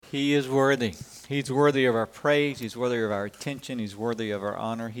He is worthy. He's worthy of our praise. He's worthy of our attention. He's worthy of our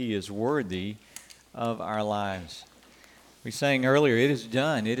honor. He is worthy of our lives. We sang earlier, it is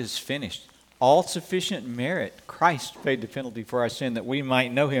done. It is finished. All sufficient merit. Christ paid the penalty for our sin that we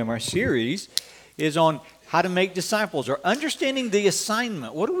might know him. Our series is on how to make disciples, or understanding the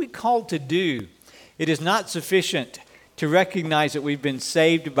assignment. What are we called to do? It is not sufficient to recognize that we've been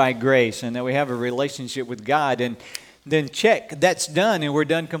saved by grace and that we have a relationship with God, and then check, that's done, and we're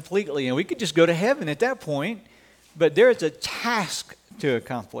done completely. And we could just go to heaven at that point. But there is a task to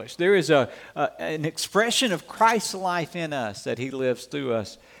accomplish. There is an expression of Christ's life in us that he lives through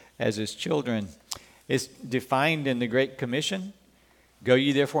us as his children. It's defined in the Great Commission. Go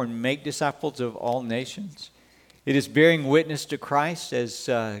ye therefore and make disciples of all nations. It is bearing witness to Christ, as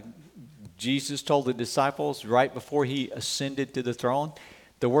Jesus told the disciples right before he ascended to the throne.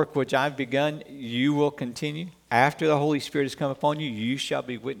 The work which I've begun, you will continue. After the Holy Spirit has come upon you, you shall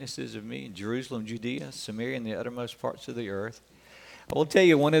be witnesses of me in Jerusalem, Judea, Samaria, and the uttermost parts of the earth. I will tell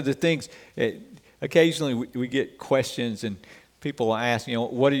you one of the things, occasionally we get questions and people will ask,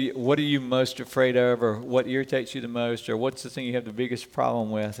 what are you most afraid of, or what irritates you the most, or what's the thing you have the biggest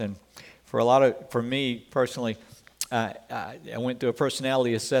problem with? And for me personally, I went through a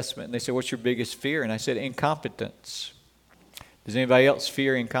personality assessment, and they said, what's your biggest fear? And I said, incompetence. Does anybody else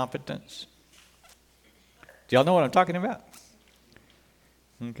fear incompetence? Do y'all know what I'm talking about?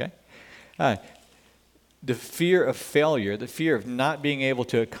 Okay. The fear of failure, the fear of not being able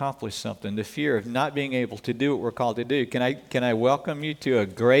to accomplish something, the fear of not being able to do what we're called to do. Can I welcome you to a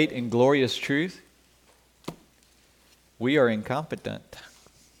great and glorious truth? We are incompetent.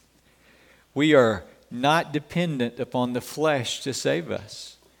 We are not dependent upon the flesh to save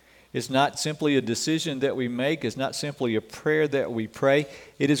us. It's not simply a decision that we make. It's not simply a prayer that we pray.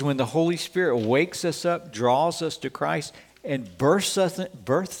 It is when the Holy Spirit wakes us up, draws us to Christ, and births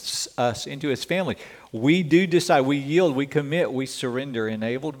us into his family. We do decide, we yield, we commit, we surrender,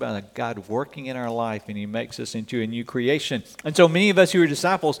 enabled by God working in our life, and he makes us into a new creation. And so many of us who are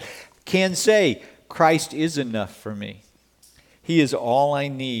disciples can say, Christ is enough for me. He is all I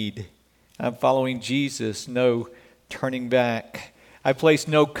need. I'm following Jesus, no turning back. I place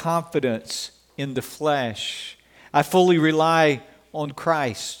no confidence in the flesh. I fully rely on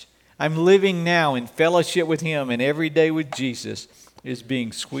Christ. I'm living now in fellowship with him, and every day with Jesus is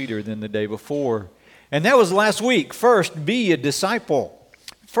being sweeter than the day before. And that was last week. First, be a disciple.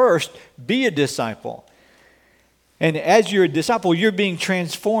 First, be a disciple. And as you're a disciple, you're being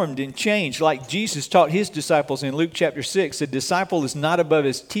transformed and changed. Like Jesus taught his disciples in Luke chapter 6, a disciple is not above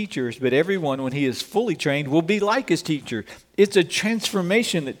his teachers, but everyone, when he is fully trained, will be like his teacher. It's a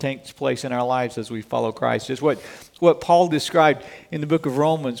transformation that takes place in our lives as we follow Christ. It's what Paul described in the book of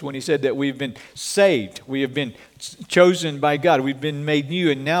Romans when he said that we've been saved. We have been chosen by God. We've been made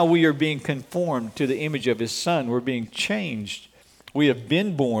new, and now we are being conformed to the image of his Son. We're being changed. We have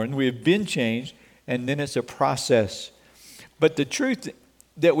been born. We have been changed. And then it's a process. But the truth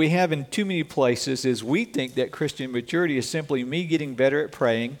that we have in too many places is we think that Christian maturity is simply me getting better at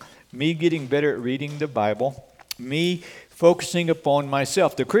praying, me getting better at reading the Bible, me focusing upon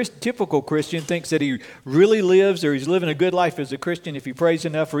myself. The typical Christian thinks that he really lives, or he's living a good life as a Christian if he prays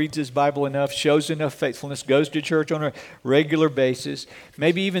enough, reads his Bible enough, shows enough faithfulness, goes to church on a regular basis,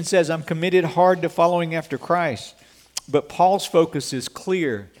 maybe even says, I'm committed hard to following after Christ. But Paul's focus is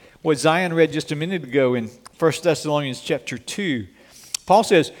clear. What Zion read just a minute ago in 1 Thessalonians chapter 2. Paul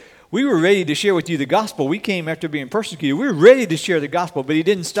says, we were ready to share with you the gospel. We came after being persecuted. We were ready to share the gospel, but he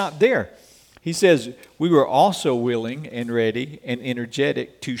didn't stop there. He says, we were also willing and ready and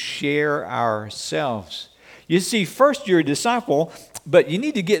energetic to share ourselves. You see, first you're a disciple, but you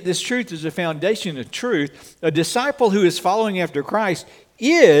need to get this truth as a foundation of truth. A disciple who is following after Christ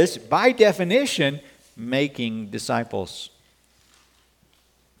is, by definition, making disciples.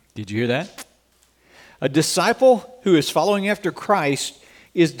 Did you hear that? A disciple who is following after Christ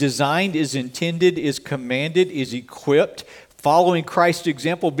is designed, is intended, is commanded, is equipped, following Christ's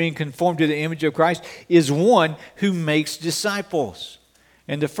example, being conformed to the image of Christ, is one who makes disciples.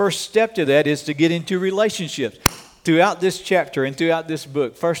 And the first step to that is to get into relationships. Throughout this chapter and throughout this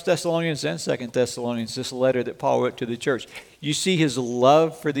book, 1 Thessalonians and 2 Thessalonians, this letter that Paul wrote to the church, you see his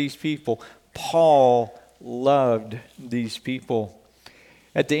love for these people. Paul loved these people.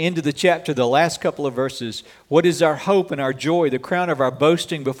 At the end of the chapter, the last couple of verses, what is our hope and our joy, the crown of our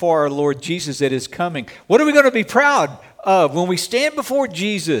boasting before our Lord Jesus that is coming? What are we going to be proud of when we stand before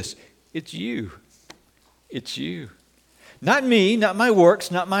Jesus? It's you. It's you. Not me, not my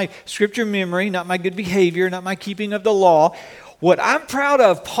works, not my scripture memory, not my good behavior, not my keeping of the law. What I'm proud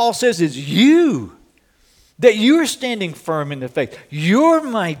of, Paul says, is you. that you're standing firm in the faith. You're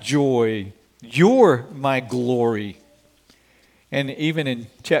my joy. You're my glory. And even in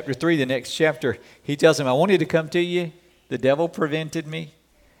chapter 3, the next chapter, he tells him, I wanted to come to you. The devil prevented me.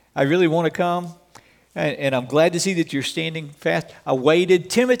 I really want to come. And I'm glad to see that you're standing fast. I waited.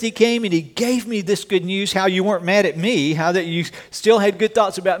 Timothy came and he gave me this good news, how you weren't mad at me, how that you still had good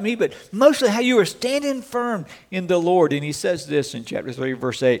thoughts about me, but mostly how you were standing firm in the Lord. And he says this in chapter 3,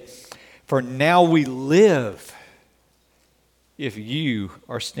 verse 8, for now we live if you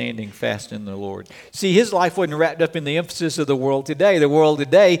are standing fast in the Lord. See, his life wasn't wrapped up in the emphasis of the world today. The world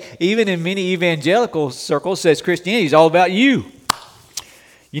today, even in many evangelical circles, says Christianity is all about you.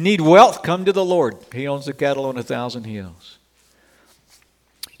 You need wealth, come to the Lord. He owns the cattle on 1,000 hills.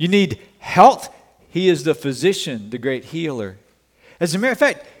 You need health. He is the physician, the great healer. As a matter of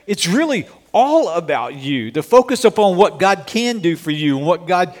fact, it's really all about you. The focus upon what God can do for you and what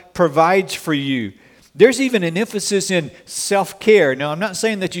God provides for you. There's even an emphasis in self-care. Now, I'm not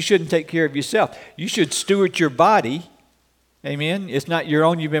saying that you shouldn't take care of yourself. You should steward your body. Amen. It's not your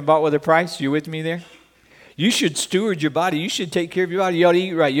own. You've been bought with a price. You with me there? You should steward your body. You should take care of your body. You ought to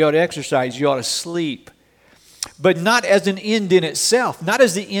eat right. You ought to exercise. You ought to sleep. But not as an end in itself, not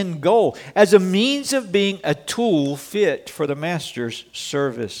as the end goal, as a means of being a tool fit for the master's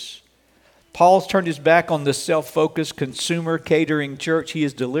service. Paul's turned his back on the self-focused consumer catering church. He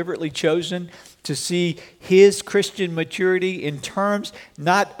has deliberately chosen to see his Christian maturity in terms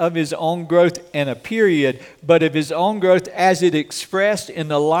not of his own growth and a period, but of his own growth as it expressed in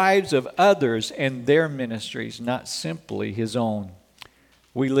the lives of others and their ministries, not simply his own.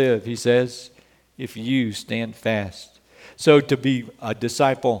 We live, he says, if you stand fast. So to be a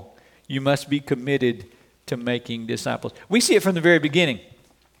disciple, you must be committed to making disciples. We see it from the very beginning.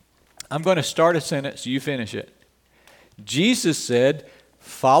 I'm going to start a sentence, you finish it. Jesus said,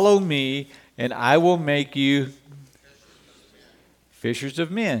 follow me and I will make you fishers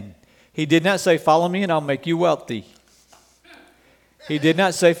of men. He did not say, follow me and I'll make you wealthy. He did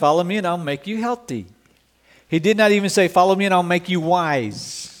not say, follow me and I'll make you healthy. He did not even say, follow me and I'll make you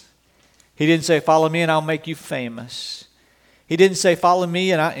wise. He didn't say, follow me and I'll make you famous. He didn't say, follow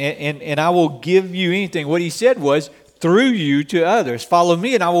me and I will give you anything. What he said was, through you to others. Follow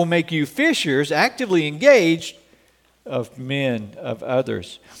me and I will make you fishers, actively engaged of men, of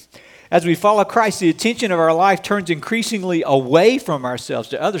others. As we follow Christ, the attention of our life turns increasingly away from ourselves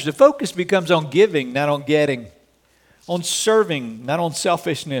to others. The focus becomes on giving, not on getting. On serving, not on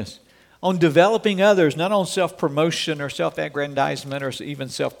selfishness. On developing others, not on self-promotion or self-aggrandizement or even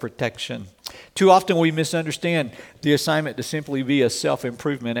self-protection. Too often we misunderstand the assignment to simply be a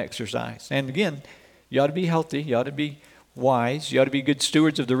self-improvement exercise. And again, you ought to be healthy. You ought to be wise. You ought to be good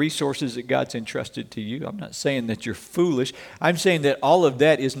stewards of the resources that God's entrusted to you. I'm not saying that you're foolish. I'm saying that all of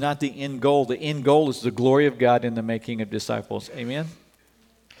that is not the end goal. The end goal is the glory of God in the making of disciples. Amen?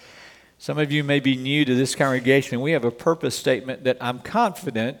 Some of you may be new to this congregation. We have a purpose statement that I'm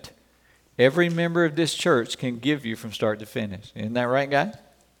confident every member of this church can give you from start to finish. Isn't that right, guys?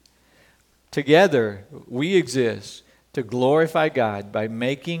 Together, we exist to glorify God by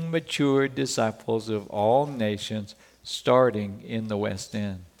making mature disciples of all nations, starting in the West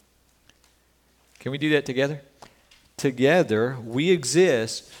End. Can we do that together? Together, we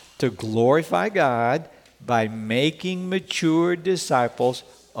exist to glorify God by making mature disciples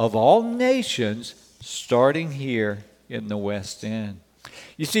of all nations, starting here in the West End.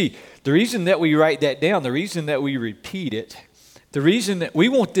 You see, the reason that we write that down, the reason that we repeat it, the reason that we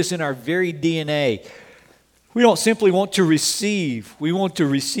want this in our very DNA, we don't simply want to receive. We want to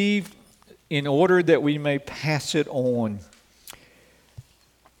receive in order that we may pass it on.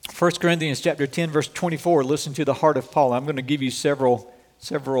 1 Corinthians chapter 10, verse 24, listen to the heart of Paul. I'm going to give you several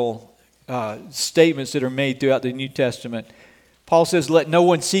statements that are made throughout the New Testament. Paul says, let no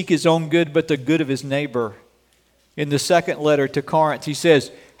one seek his own good, but the good of his neighbor. In the second letter to Corinth, he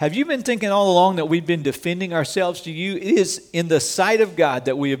says, have you been thinking all along that we've been defending ourselves to you? It is in the sight of God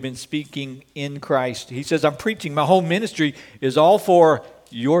that we have been speaking in Christ. He says, I'm preaching. My whole ministry is all for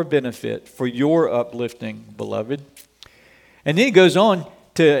your benefit, for your uplifting, beloved. And then he goes on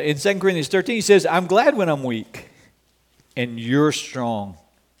to, in 2 Corinthians 13, he says, I'm glad when I'm weak and you're strong.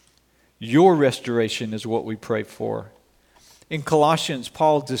 Your restoration is what we pray for. In Colossians,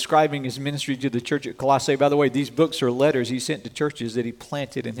 Paul describing his ministry to the church at Colossae. By the way, these books are letters he sent to churches that he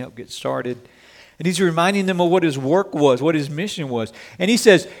planted and helped get started. And he's reminding them of what his work was, what his mission was. And he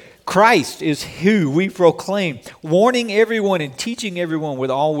says, Christ is who we proclaim, warning everyone and teaching everyone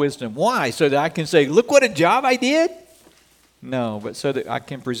with all wisdom. Why? So that I can say, look what a job I did? No, but so that I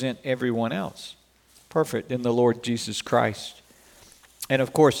can present everyone else perfect in the Lord Jesus Christ. And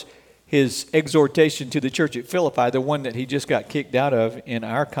of course, his exhortation to the church at Philippi, the one that he just got kicked out of in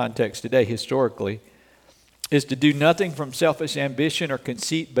our context today historically, is to do nothing from selfish ambition or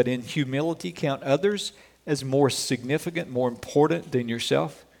conceit, but in humility count others as more significant, more important than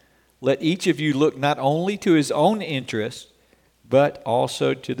yourself. Let each of you look not only to his own interest, but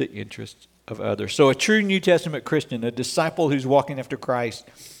also to the interests of others. So a true New Testament Christian, a disciple who's walking after Christ,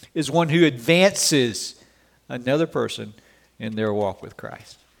 is one who advances another person in their walk with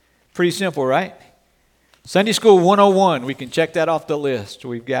Christ. Pretty simple, right? Sunday School 101, we can check that off the list.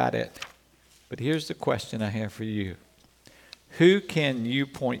 We've got it. But here's the question I have for you. Who can you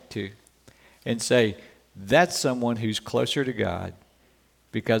point to and say, that's someone who's closer to God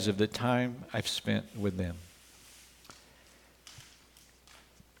because of the time I've spent with them?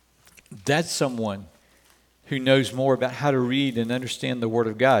 That's someone who knows more about how to read and understand the Word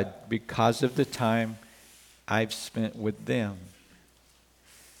of God because of the time I've spent with them.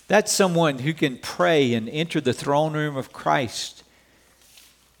 That's someone who can pray and enter the throne room of Christ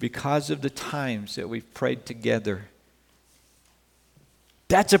because of the times that we've prayed together.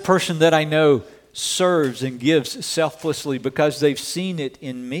 That's a person that I know serves and gives selflessly because they've seen it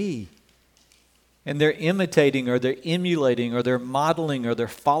in me. And they're imitating or they're emulating or they're modeling or they're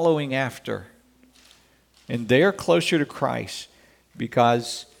following after. And they're closer to Christ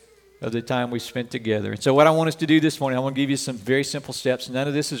because of the time we spent together. And so what I want us to do this morning, I want to give you some very simple steps. None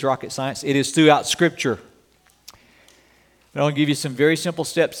of this is rocket science. It is throughout Scripture. I want to give you some very simple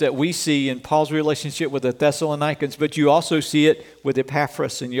steps that we see in Paul's relationship with the Thessalonians, but you also see it with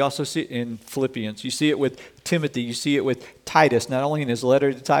Epaphras, and you also see it in Philippians. You see it with Timothy. You see it with Titus, not only in his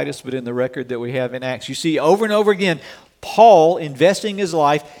letter to Titus, but in the record that we have in Acts. You see over and over again Paul investing his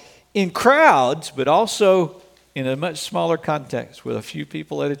life in crowds, but also in a much smaller context with a few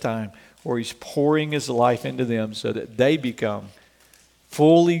people at a time, where he's pouring his life into them so that they become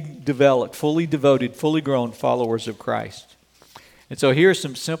fully developed, fully devoted, fully grown followers of Christ. And so here are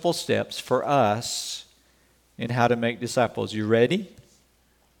some simple steps for us in how to make disciples. You ready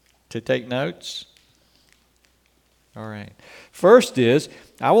to take notes? All right. First is,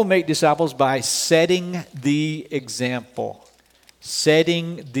 I will make disciples by setting the example.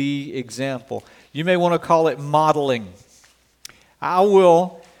 Setting the example. You may want to call it modeling. I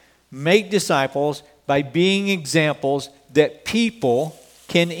will make disciples by being examples that people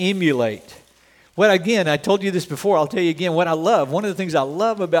can emulate. Well, again, I told you this before. I'll tell you again what I love. One of the things I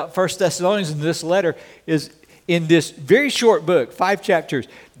love about 1 Thessalonians in this letter is in this very short book, 5 chapters,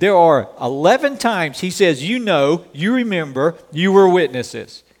 there are 11 times he says, you know, you remember, you were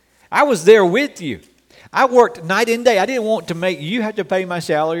witnesses. I was there with you. I worked night and day. I didn't want to make you have to pay my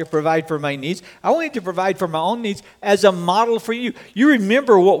salary or provide for my needs. I wanted to provide for my own needs as a model for you. You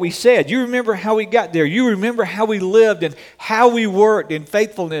remember what we said. You remember how we got there. You remember how we lived and how we worked in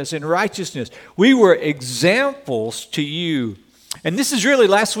faithfulness and righteousness. We were examples to you. And this is really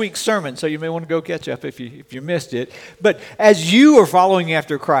last week's sermon, so you may want to go catch up if you missed it. But as you are following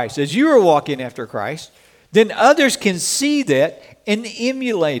after Christ, as you are walking after Christ, then others can see that and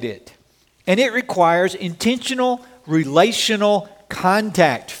emulate it. And it requires intentional, relational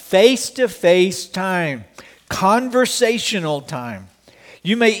contact, face-to-face time, conversational time.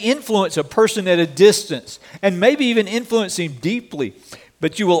 You may influence a person at a distance and maybe even influence him deeply,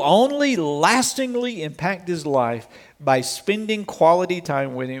 but you will only lastingly impact his life by spending quality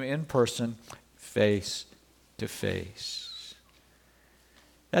time with him in person, face-to-face.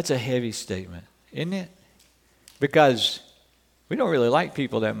 That's a heavy statement, isn't it? Because we don't really like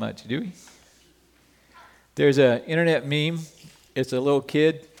people that much, do we? There's an internet meme. It's a little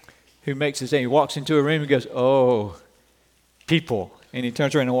kid who makes this thing. He walks into a room and goes, oh, people. And he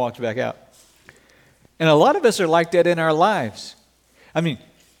turns around and walks back out. And a lot of us are like that in our lives. I mean,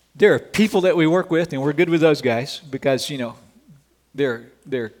 there are people that we work with, and we're good with those guys because, you know, they're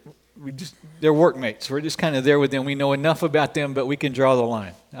workmates. We're just kind of there with them. We know enough about them, but we can draw the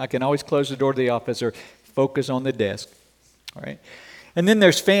line. I can always close the door to the office or focus on the desk. All right. And then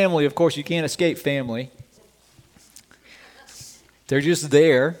there's family. Of course, you can't escape family. They're just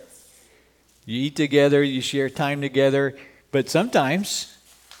there. You eat together, you share time together, but sometimes,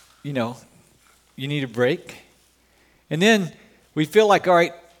 you know, you need a break. And then we feel like, all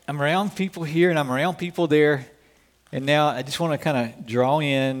right, I'm around people here and I'm around people there, and now I just want to kind of draw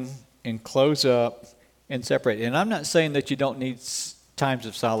in and close up and separate. And I'm not saying that you don't need times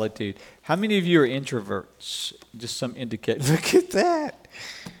of solitude. How many of you are introverts? Just some indicate. Look at that.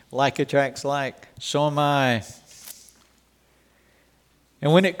 Like attracts like. So am I.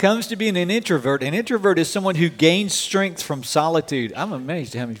 And when it comes to being an introvert is someone who gains strength from solitude. I'm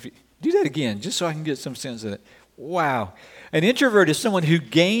amazed how many people. Do that again, just so I can get some sense of it. Wow. An introvert is someone who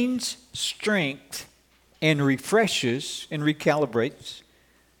gains strength and refreshes and recalibrates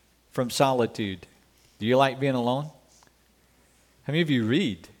from solitude. Do you like being alone? How many of you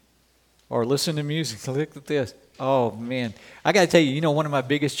read or listen to music? Look at this. Oh, man. I got to tell you, one of my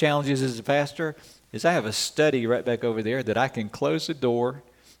biggest challenges as a pastor is I have a study right back over there that I can close the door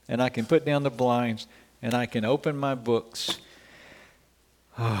and I can put down the blinds and I can open my books.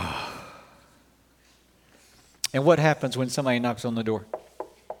 And what happens when somebody knocks on the door?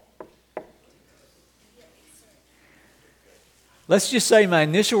 Let's just say my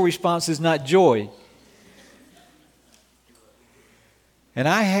initial response is not joy. And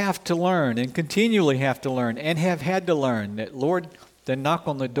I have to learn and continually have to learn and have had to learn that, Lord, the knock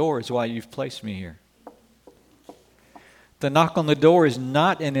on the door is why you've placed me here. The knock on the door is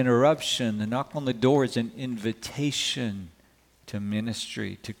not an interruption. The knock on the door is an invitation to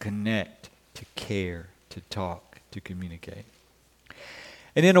ministry, to connect, to care, to talk, to communicate.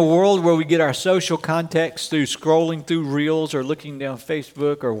 And in a world where we get our social context through scrolling through reels or looking down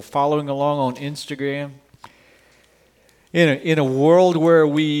Facebook or following along on Instagram, in a world where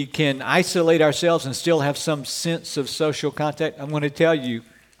we can isolate ourselves and still have some sense of social contact, I'm going to tell you,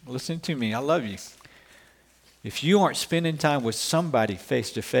 listen to me, I love you. If you aren't spending time with somebody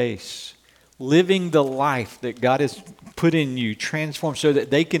face to face, living the life that God has put in you, transformed so that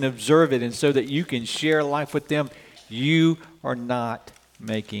they can observe it and so that you can share life with them, you are not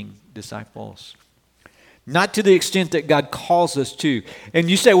making disciples. Not to the extent that God calls us to. And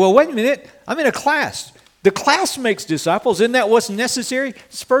you say, well, wait a minute, I'm in a class. The class makes disciples. Isn't that what's necessary?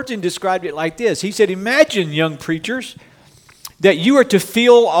 Spurgeon described it like this. He said, imagine, young preachers, that you are to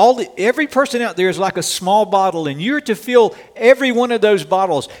fill every person out there is like a small bottle, and you're to fill every one of those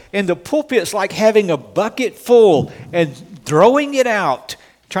bottles. And the pulpit's like having a bucket full and throwing it out,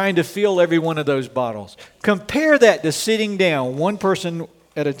 trying to fill every one of those bottles. Compare that to sitting down one person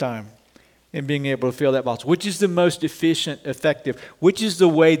at a time and being able to fill that bottle. Which is the most efficient, effective? Which is the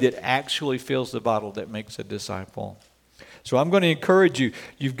way that actually fills the bottle that makes a disciple? So I'm going to encourage you.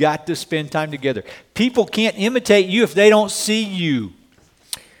 You've got to spend time together. People can't imitate you if they don't see you.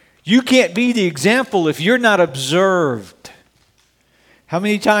 You can't be the example if you're not observed. How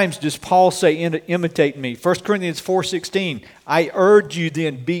many times does Paul say, imitate me? 1 Corinthians 4:16, I urge you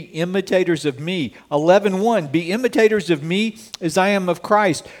then, be imitators of me. 11:1, be imitators of me as I am of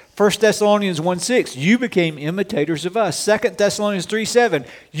Christ. 1 Thessalonians 1:6, you became imitators of us. 2 Thessalonians 3:7,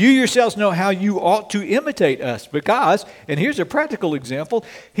 you yourselves know how you ought to imitate us because, and here's a practical example,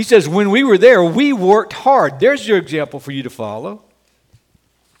 he says, when we were there, we worked hard. There's your example for you to follow.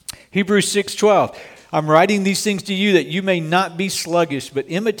 Hebrews 6:12, I'm writing these things to you that you may not be sluggish, but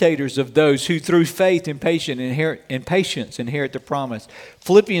imitators of those who through faith and patience inherit the promise.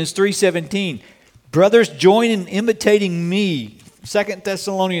 Philippians 3:17, brothers, join in imitating me. 2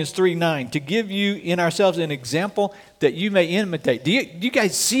 Thessalonians 3:9, to give you in ourselves an example that you may imitate. Do you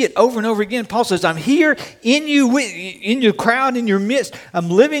guys see it over and over again? Paul says, I'm here in you, in your crowd, in your midst. I'm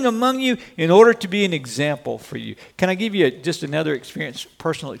living among you in order to be an example for you. Can I give you just another experience,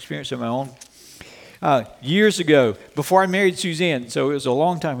 personal experience of my own? Years ago, before I married Suzanne, so it was a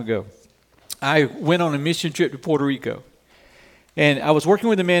long time ago, I went on a mission trip to Puerto Rico. And I was working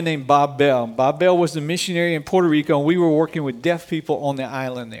with a man named Bob Bell. Bob Bell was the missionary in Puerto Rico, and we were working with deaf people on the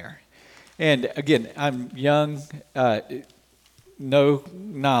island there. And again, I'm young, no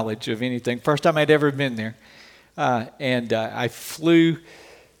knowledge of anything. First time I'd ever been there. And I flew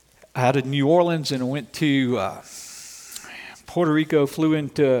out of New Orleans and went to Puerto Rico, flew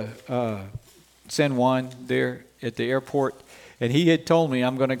into San Juan there at the airport, and he had told me,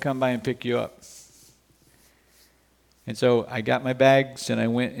 I'm going to come by and pick you up. And so I got my bags and I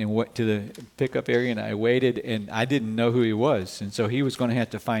went to the pickup area and I waited, and I didn't know who he was, and so he was going to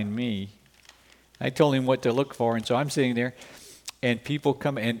have to find me. I told him what to look for, and so I'm sitting there and people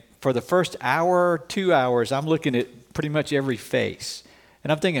come, and for the first hour, 2 hours, I'm looking at pretty much every face.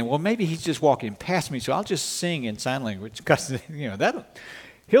 And I'm thinking, well, maybe he's just walking past me, so I'll just sing in sign language because,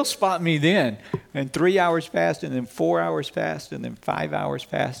 he'll spot me then. And 3 hours passed, and then 4 hours passed, and then 5 hours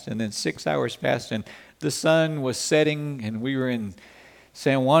passed, and then 6 hours passed, and the sun was setting, and we were in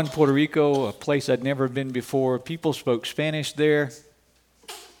San Juan, Puerto Rico, a place I'd never been before. People spoke Spanish there.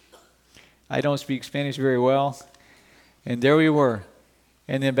 I don't speak Spanish very well. And there we were.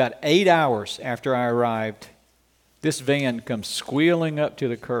 And then about 8 hours after I arrived, this van comes squealing up to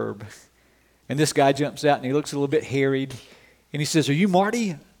the curb. And this guy jumps out, and he looks a little bit harried. And he says, are you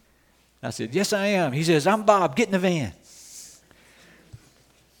Marty? I said, yes, I am. He says, I'm Bob. Get in the van.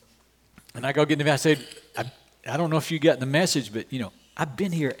 And I go get in the van. I said, I don't know if you got the message, but, I've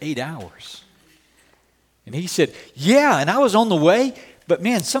been here 8 hours. And he said, yeah, and I was on the way, but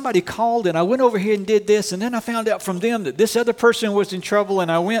man, somebody called and I went over here and did this, and then I found out from them that this other person was in trouble,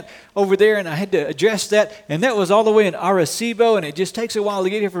 and I went over there and I had to address that, and that was all the way in Arecibo, and it just takes a while to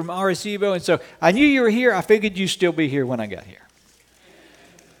get here from Arecibo, and so I knew you were here. I figured you'd still be here when I got here.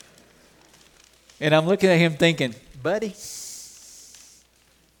 And I'm looking at him thinking, buddy,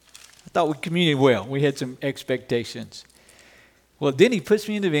 I thought we communicated well. We had some expectations. Well, then he puts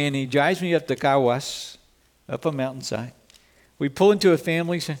me in the van and he drives me up to Caguas, up a mountainside. We pull into a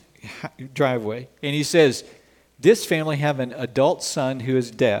family's driveway, and he says, this family have an adult son who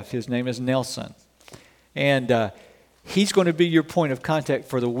is deaf. His name is Nelson. And he's going to be your point of contact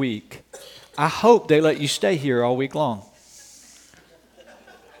for the week. I hope they let you stay here all week long.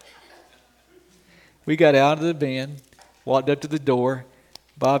 We got out of the van, walked up to the door.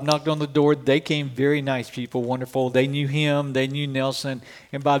 Bob knocked on the door. They came, very nice people, wonderful. They knew him. They knew Nelson.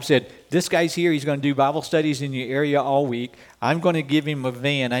 And Bob said, this guy's here. He's going to do Bible studies in your area all week. I'm going to give him a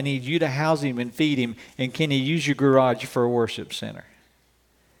van. I need you to house him and feed him. And can he use your garage for a worship center?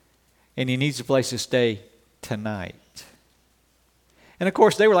 And he needs a place to stay tonight. And, of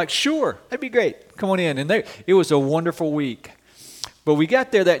course, they were like, sure, that'd be great. Come on in. And it was a wonderful week. But we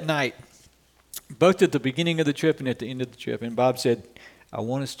got there that night, both at the beginning of the trip and at the end of the trip. And Bob said, I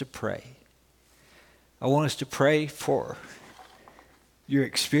want us to pray. I want us to pray for your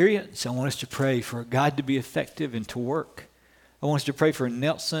experience. I want us to pray for God to be effective and to work. I want us to pray for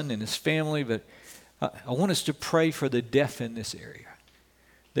Nelson and his family, but I want us to pray for the deaf in this area,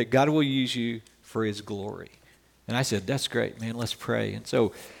 that God will use you for his glory. And I said, that's great, man, let's pray. And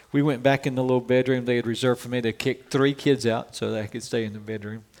so we went back in the little bedroom they had reserved for me. They kicked 3 kids out so that I could stay in the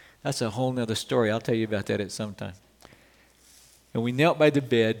bedroom. That's a whole nother story. I'll tell you about that at some time. And we knelt by the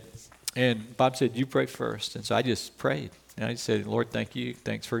bed, and Bob said, you pray first. And so I just prayed. And I said, Lord, thank you.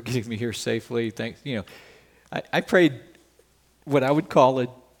 Thanks for getting me here safely. Thanks. You know, I prayed what I would call a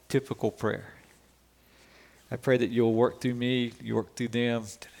typical prayer. I pray that you'll work through me, you work through them.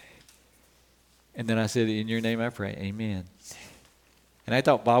 And then I said, in your name I pray, amen. And I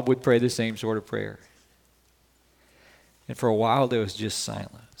thought Bob would pray the same sort of prayer. And for a while there was just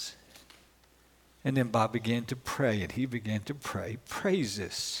silence. And then Bob began to pray, and he began to pray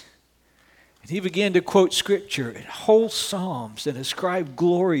praises. And he began to quote scripture and whole psalms and ascribe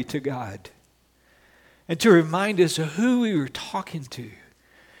glory to God. And to remind us of who we were talking to.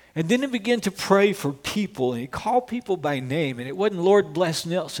 And then he began to pray for people, and he called people by name. And it wasn't, Lord, bless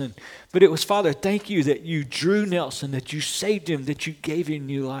Nelson, but it was, Father, thank you that you drew Nelson, that you saved him, that you gave him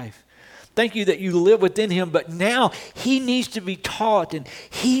new life. Thank you that you live within him, but now he needs to be taught and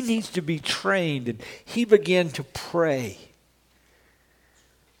he needs to be trained. And he began to pray.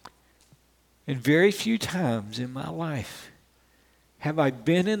 And very few times in my life have I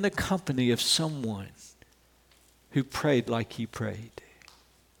been in the company of someone who prayed like he prayed.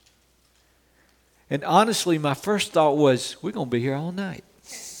 And honestly, my first thought was, we're going to be here all night.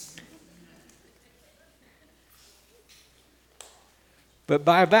 But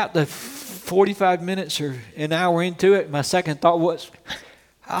by about the 45 minutes or an hour into it, my second thought was,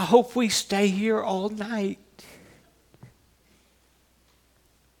 I hope we stay here all night.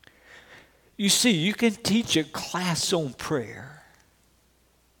 You see, you can teach a class on prayer.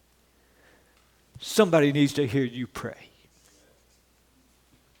 Somebody needs to hear you pray.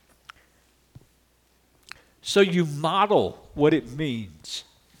 So you model what it means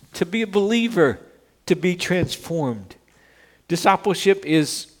to be a believer, to be transformed. Discipleship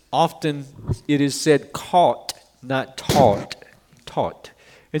is often, it is said, caught, not taught. Taught.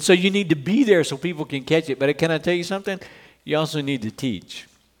 And so you need to be there so people can catch it. But can I tell you something? You also need to teach.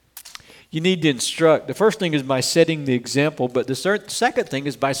 You need to instruct. The first thing is by setting the example, but the second thing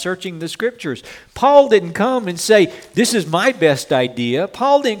is by searching the scriptures. Paul didn't come and say, this is my best idea.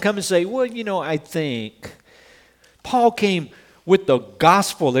 Paul didn't come and say, well, I think. Paul came with the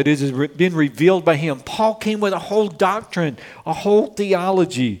gospel that has been revealed by him. Paul came with a whole doctrine, a whole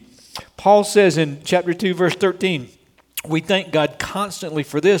theology. Paul says in chapter 2, verse 13, we thank God constantly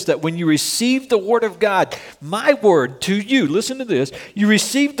for this, that when you receive the word of God, my word to you, listen to this, you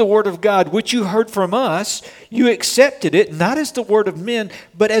received the word of God, which you heard from us, you accepted it, not as the word of men,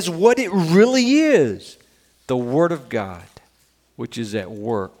 but as what it really is, the word of God, which is at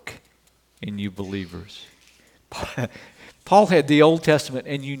work in you believers. Paul had the Old Testament,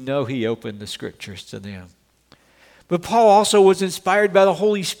 and he opened the scriptures to them. But Paul also was inspired by the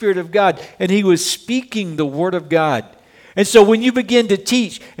Holy Spirit of God, and he was speaking the word of God. And so when you begin to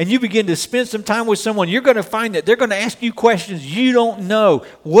teach and you begin to spend some time with someone, you're going to find that they're going to ask you questions you don't know.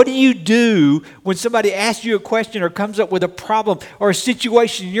 What do you do when somebody asks you a question or comes up with a problem or a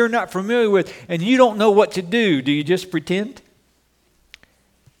situation you're not familiar with and you don't know what to do? Do you just pretend?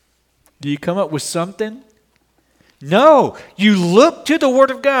 Do you come up with something? No. You look to the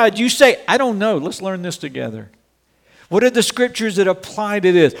Word of God. You say, I don't know. Let's learn this together. What are the scriptures that apply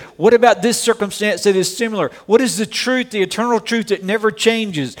to this? What about this circumstance that is similar? What is the truth, the eternal truth that never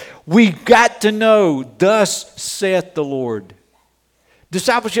changes? We got to know, thus saith the Lord.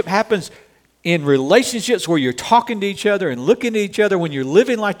 Discipleship happens in relationships where you're talking to each other and looking at each other, when you're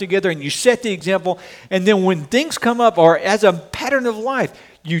living life together and you set the example. And then when things come up or as a pattern of life,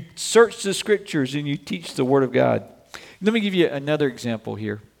 you search the scriptures and you teach the Word of God. Let me give you another example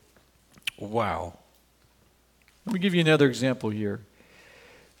here. Wow. Let me give you another example here.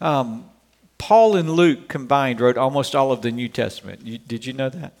 Paul and Luke combined wrote almost all of the New Testament. Did you know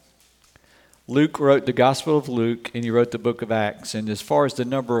that? Luke wrote the Gospel of Luke and he wrote the book of Acts. And as far as the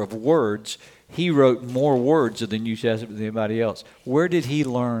number of words, he wrote more words of the New Testament than anybody else. Where did he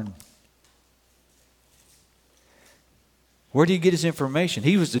learn? Where did he get his information?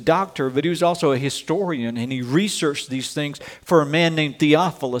 He was a doctor, but he was also a historian, and he researched these things for a man named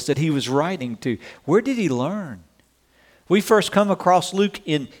Theophilus that he was writing to. Where did he learn? We first come across Luke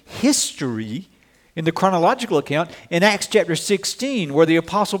in history, in the chronological account, in Acts chapter 16, where the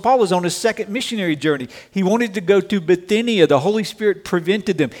Apostle Paul was on his second missionary journey. He wanted to go to Bithynia. The Holy Spirit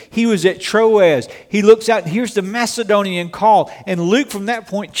prevented them. He was at Troas. He looks out and hears the Macedonian call. And Luke, from that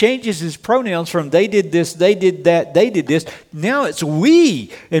point, changes his pronouns from they did this, they did that, they did this. Now it's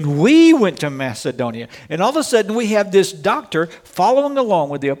we, and we went to Macedonia. And all of a sudden, we have this doctor following along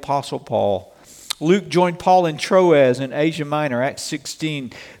with the Apostle Paul. Luke joined Paul in Troas in Asia Minor, Acts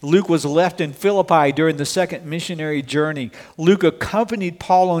 16. Luke was left in Philippi during the second missionary journey. Luke accompanied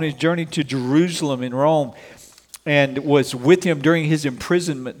Paul on his journey to Jerusalem in Rome and was with him during his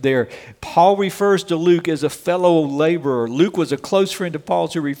imprisonment there. Paul refers to Luke as a fellow laborer. Luke was a close friend of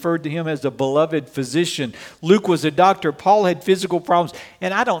Paul's who referred to him as a beloved physician. Luke was a doctor. Paul had physical problems.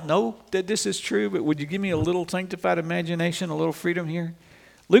 And I don't know that this is true, but would you give me a little sanctified imagination, a little freedom here?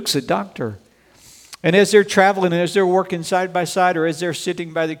 Luke's a doctor. And as they're traveling, and as they're working side by side, or as they're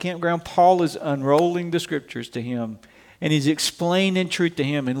sitting by the campground, Paul is unrolling the scriptures to him. And he's explaining truth to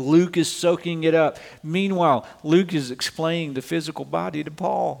him, and Luke is soaking it up. Meanwhile, Luke is explaining the physical body to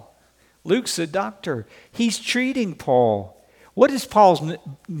Paul. Luke's a doctor. He's treating Paul. What is Paul's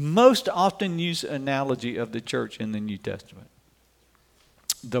most often used analogy of the church in the New Testament?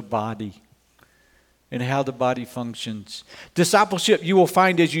 The body. And how the body functions. Discipleship, you will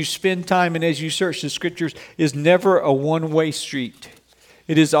find as you spend time and as you search the scriptures, is never a one-way street.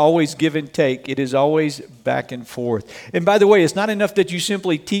 It is always give and take. It is always back and forth. And by the way, it's not enough that you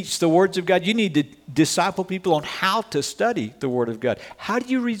simply teach the words of God. You need to disciple people on how to study the Word of God. How do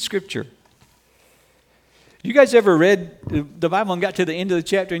you read Scripture? You guys ever read the Bible and got to the end of the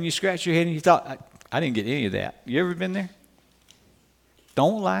chapter and you scratched your head and you thought, I didn't get any of that. You ever been there?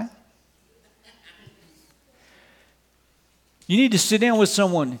 Don't lie. You need to sit down with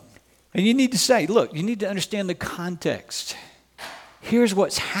someone and you need to say, look, you need to understand the context. Here's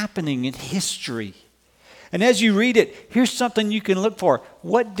what's happening in history. And as you read it, here's something you can look for.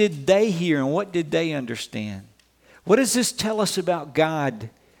 What did they hear and what did they understand? What does this tell us about God?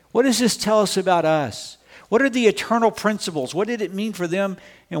 What does this tell us about us? What are the eternal principles? What did it mean for them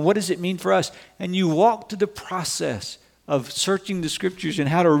and what does it mean for us? And you walk through the process of searching the scriptures and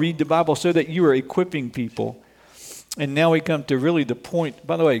how to read the Bible so that you are equipping people. And now we come to really the point.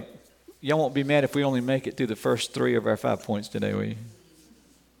 By the way, y'all won't be mad if we only make it through the first 3 of our 5 points today, will you?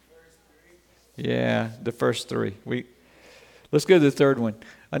 Yeah, the first 3. Let's go to the third one.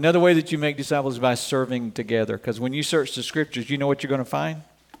 Another way that you make disciples is by serving together. Because when you search the scriptures, you know what you're going to find?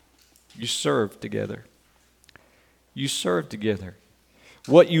 You serve together. You serve together.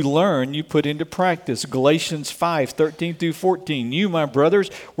 What you learn, you put into practice. Galatians 5:13 through 14. You, my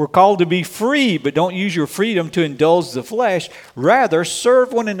brothers, were called to be free, but don't use your freedom to indulge the flesh. Rather,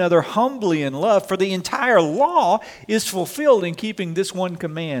 serve one another humbly in love, for the entire law is fulfilled in keeping this one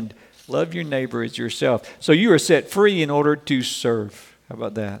command. Love your neighbor as yourself. So you are set free in order to serve. How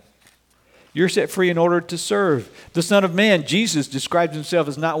about that? You're set free in order to serve. The Son of Man, Jesus, describes himself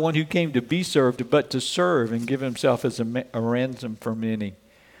as not one who came to be served, but to serve and give himself as a ransom for many.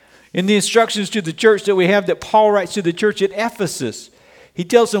 In the instructions to the church that we have that Paul writes to the church at Ephesus, he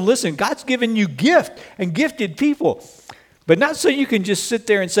tells them, listen, God's given you gift and gifted people, but not so you can just sit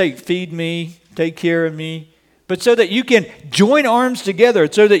there and say, feed me, take care of me, but so that you can join arms together,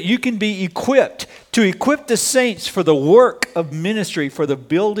 so that you can be equipped to equip the saints for the work of ministry, for the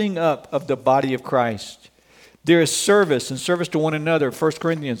building up of the body of Christ. There is service and service to one another. 1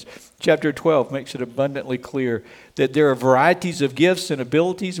 Corinthians chapter 12 makes it abundantly clear that there are varieties of gifts and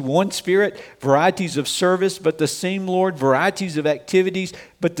abilities, one Spirit, varieties of service, but the same Lord, varieties of activities,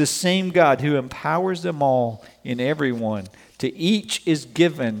 but the same God who empowers them all in everyone. To each is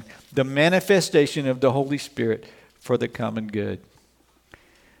given the manifestation of the Holy Spirit for the common good.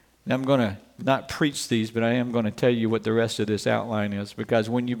 Now I'm going to not preach these, but I am going to tell you what the rest of this outline is, because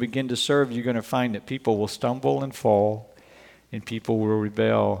when you begin to serve, you're going to find that people will stumble and fall, and people will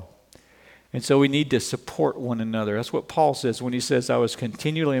rebel. And so we need to support one another. That's what Paul says when he says, I was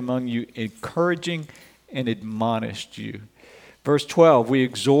continually among you, encouraging and admonished you. Verse 12, we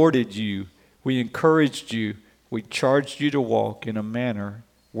exhorted you, we encouraged you, we charged you to walk in a manner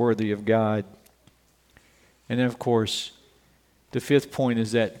worthy of God. And then, of course, the fifth point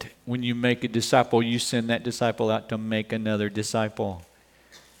is that when you make a disciple, you send that disciple out to make another disciple.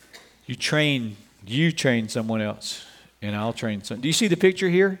 You train someone else, and I'll train someone. Do you see the picture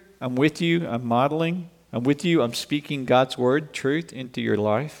here? I'm with you, I'm modeling, I'm with you, I'm speaking God's word, truth, into your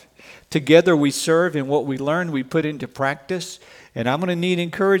life. Together we serve, and what we learn we put into practice. And I'm going to need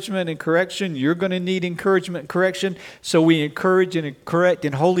encouragement and correction. You're going to need encouragement and correction. So we encourage and correct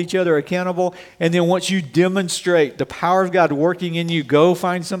and hold each other accountable. And then once you demonstrate the power of God working in you, go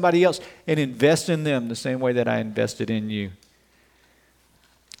find somebody else and invest in them the same way that I invested in you.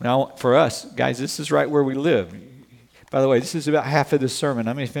 Now, for us, guys, this is right where we live. By the way, this is about half of the sermon.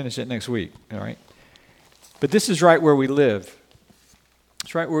 I'm going to finish it next week, all right? But this is right where we live.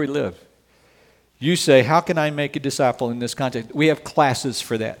 It's right where we live. You say, how can I make a disciple in this context? We have classes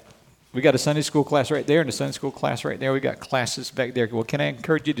for that. We got a Sunday school class right there and a Sunday school class right there. We got classes back there. Well, can I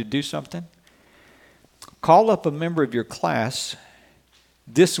encourage you to do something? Call up a member of your class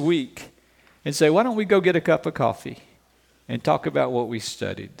this week and say, why don't we go get a cup of coffee and talk about what we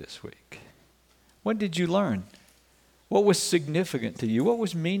studied this week? What did you learn? What was significant to you? What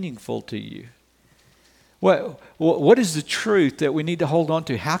was meaningful to you? What is the truth that we need to hold on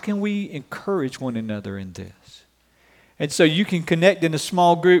to? How can we encourage one another in this? And so you can connect in a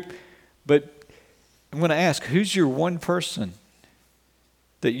small group, but I'm going to ask, who's your one person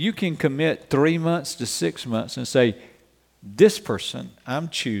that you can commit 3 months to 6 months and say, this person I'm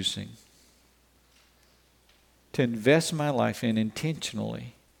choosing to invest my life in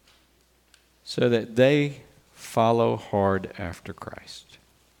intentionally so that they follow hard after Christ?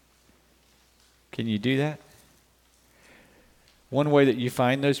 Can you do that? One way that you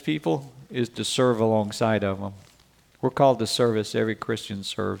find those people is to serve alongside of them. We're called to service. Every Christian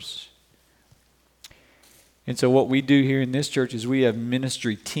serves. And so what we do here in this church is we have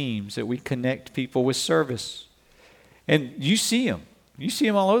ministry teams that we connect people with service. And you see them. You see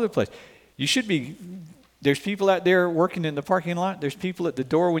them all over the place. There's people out there working in the parking lot. There's people at the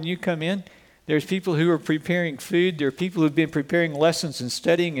door when you come in. There's people who are preparing food. There are people who've been preparing lessons and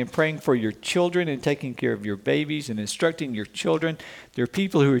studying and praying for your children and taking care of your babies and instructing your children. There are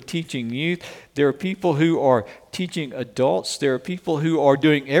people who are teaching youth. There are people who are teaching adults. There are people who are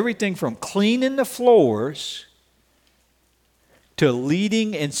doing everything from cleaning the floors to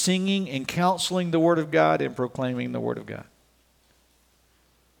leading and singing and counseling the Word of God and proclaiming the Word of God.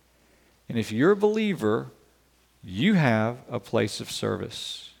 And if you're a believer, you have a place of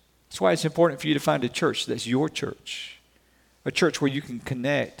service. That's why it's important for you to find a church that's your church. A church where you can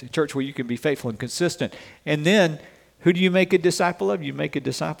connect. A church where you can be faithful and consistent. And then, who do you make a disciple of? You make a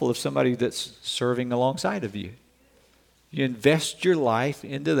disciple of somebody that's serving alongside of you. You invest your life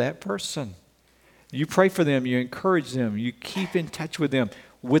into that person. You pray for them. You encourage them. You keep in touch with them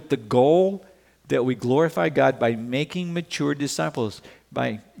with the goal that we glorify God by making mature disciples,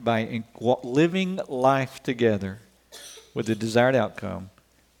 by living life together with the desired outcome,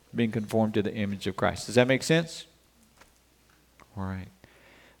 being conformed to the image of Christ. Does that make sense? All right.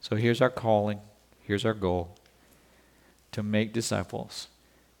 So here's our calling. Here's our goal. To make disciples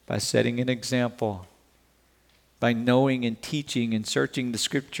by setting an example, by knowing and teaching and searching the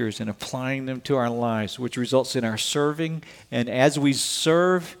Scriptures and applying them to our lives, which results in our serving. And as we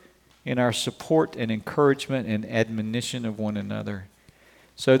serve, in our support and encouragement and admonition of one another.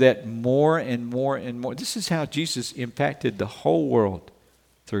 So that more and more and more. This is how Jesus impacted the whole world.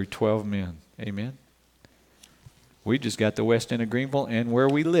 Through 12 men. Amen. We just got the West End of Greenville and where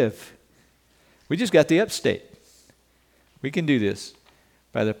we live. We just got the upstate. We can do this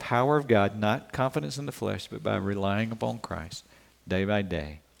by the power of God, not confidence in the flesh, but by relying upon Christ day by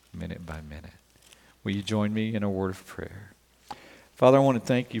day, minute by minute. Will you join me in a word of prayer? Father, I want to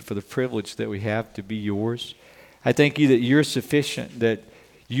thank you for the privilege that we have to be yours. I thank you that you're sufficient, that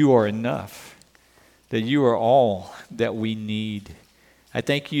you are enough. that you are all that we need. I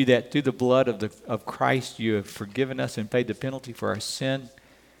thank you that through the blood of Christ, you have forgiven us and paid the penalty for our sin.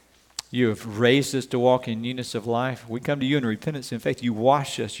 You have raised us to walk in newness of life. We come to you in repentance and faith. You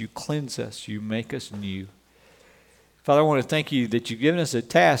wash us, you cleanse us, you make us new. Father, I want to thank you that you've given us a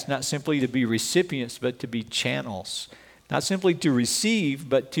task, not simply to be recipients, but to be channels. Not simply to receive,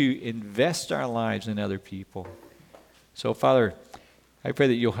 but to invest our lives in other people. So, Father, I pray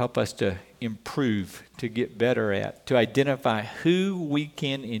that you'll help us to improve, to get better at, to identify who we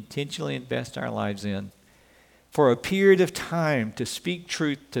can intentionally invest our lives in for a period of time, to speak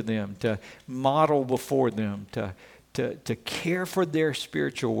truth to them, to model before them, to care for their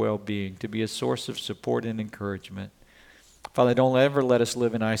spiritual well-being, to be a source of support and encouragement. Father, don't ever let us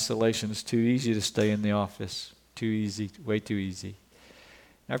live in isolation. It's too easy to stay in the office. Too easy, way too easy.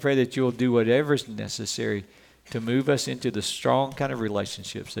 I pray that you'll do whatever is necessary to move us into the strong kind of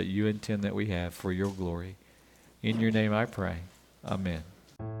relationships that you intend that we have for your glory. In your name I pray. Amen.